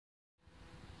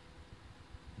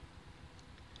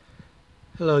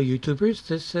Hello YouTubers,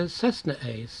 this is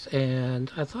cessnaace, and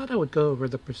I thought I would go over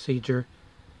the procedure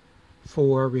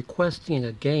for requesting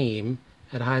a game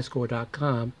at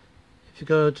highscore.com. If you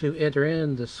go to enter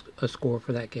in a score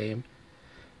for that game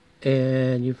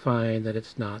and you find that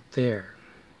it's not there.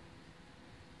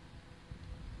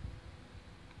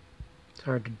 It's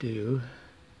hard to do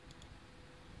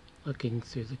looking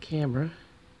through the camera.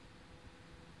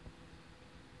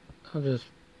 I'll just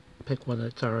pick one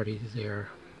that's already there.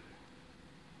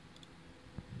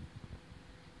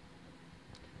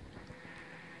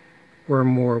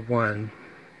 Wormwar 1.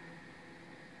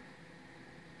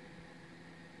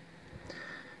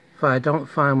 If I don't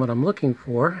find what I'm looking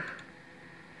for,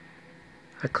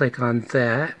 I click on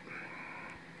that.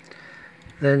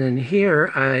 Then in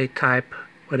here I type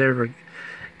whatever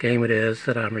game it is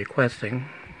that I'm requesting.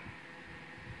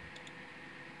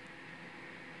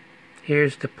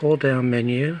 Here's the pull down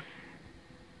menu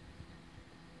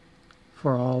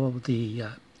for all of the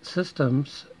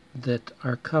systems that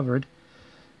are covered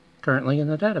currently in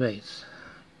the database.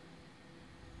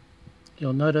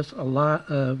 You'll notice a lot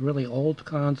of really old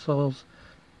consoles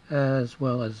as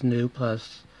well as new,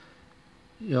 plus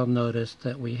you'll notice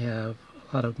that we have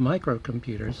a lot of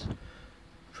microcomputers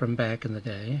from back in the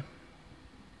day.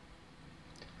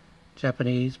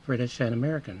 Japanese, British, and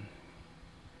American.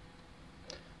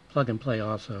 Plug and play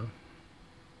also.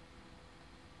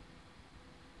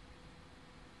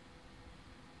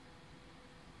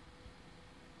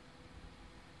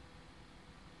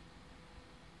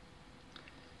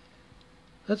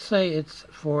 Let's say it's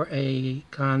for a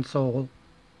console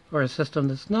or a system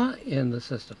that's not in the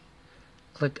system.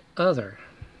 Click Other.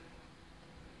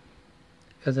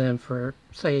 And then for,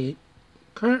 say,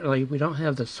 currently we don't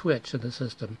have the Switch in the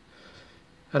system.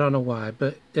 I don't know why,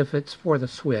 but if it's for the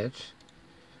Switch,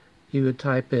 you would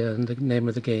type in the name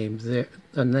of the game there,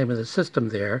 the name of the system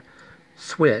there,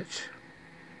 Switch.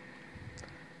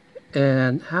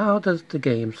 And how does the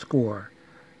game score?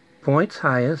 Points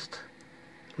highest,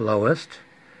 lowest,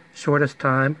 shortest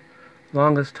time,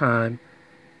 longest time,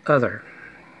 other.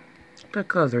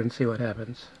 Click Other and see what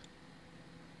happens.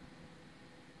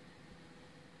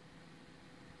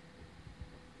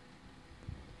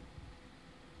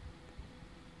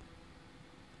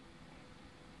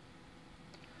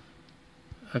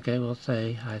 Okay, we'll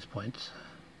say highest points.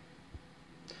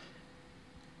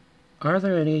 Are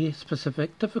there any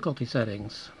specific difficulty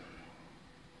settings?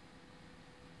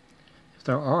 If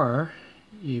there are,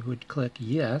 you would click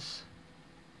yes.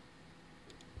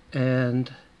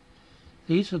 And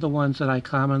these are the ones that I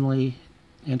commonly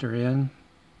enter in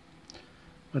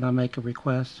when I make a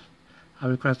request. I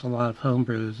request a lot of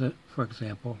homebrews, for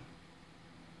example.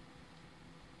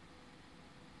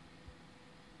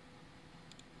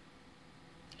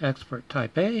 Expert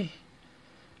type A,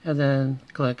 and then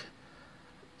click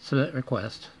submit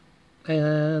request,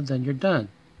 and then you're done.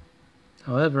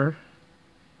 However,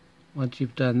 once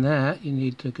you've done that, you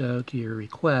need to go to your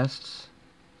requests.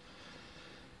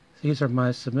 These are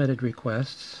my submitted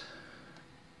requests.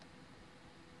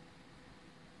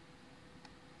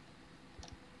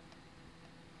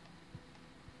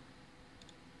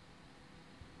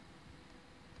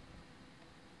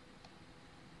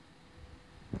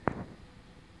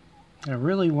 I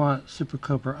really want Super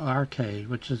Cobra Arcade,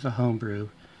 which is a homebrew,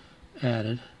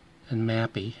 added, and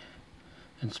Mappy,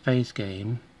 and Space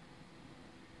Game.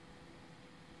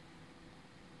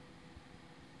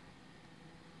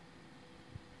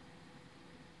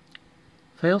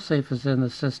 Failsafe is in the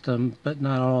system, but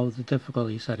not all of the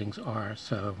difficulty settings are,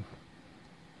 so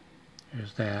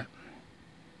there's that.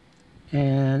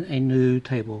 And a new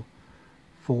table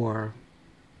for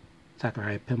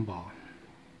Sakurai Pinball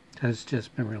has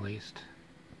just been released.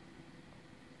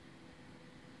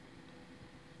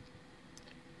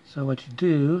 So what you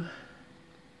do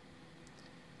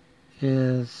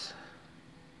is,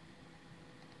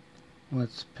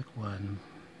 let's pick one.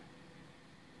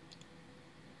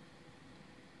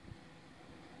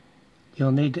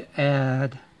 You'll need to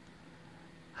add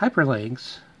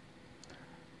hyperlinks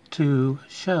to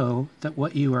show that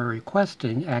what you are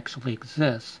requesting actually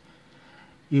exists.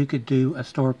 You could do a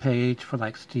store page for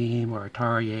like Steam or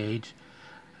Atari Age,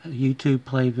 a YouTube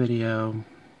play video,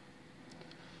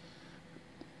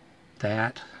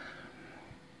 that,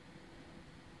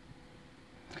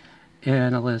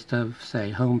 and a list of,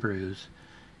 say, homebrews,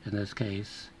 in this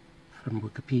case, from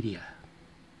Wikipedia.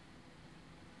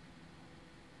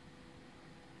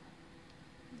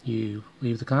 You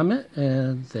leave the comment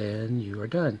and then you are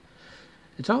done.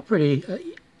 It's all pretty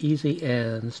easy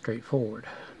and straightforward.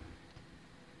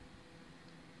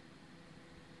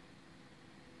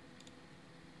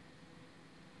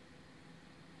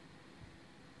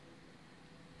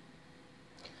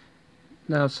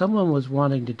 Now, someone was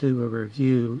wanting to do a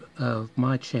review of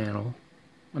my channel,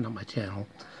 well, not my channel,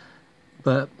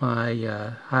 but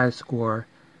my high score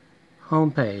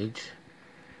homepage.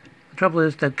 The trouble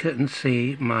is they couldn't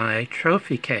see my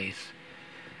trophy case.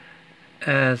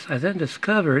 As I then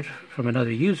discovered from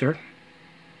another user,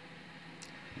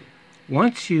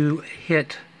 once you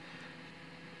hit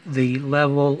the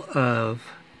level of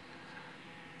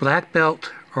black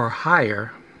belt or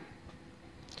higher,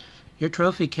 your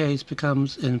trophy case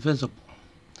becomes invisible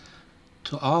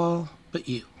to all but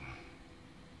you.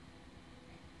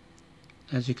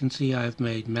 As you can see, I've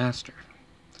made Master,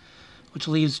 which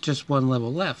leaves just one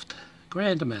level left,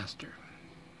 Grandmaster.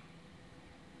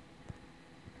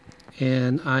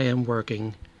 And I am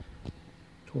working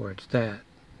towards that.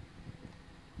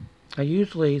 I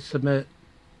usually submit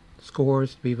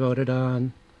scores to be voted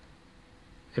on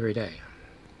every day.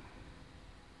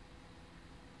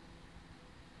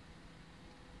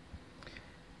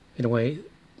 Anyway,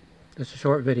 it's a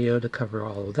short video to cover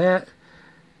all of that.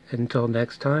 Until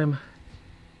next time,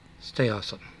 stay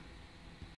awesome.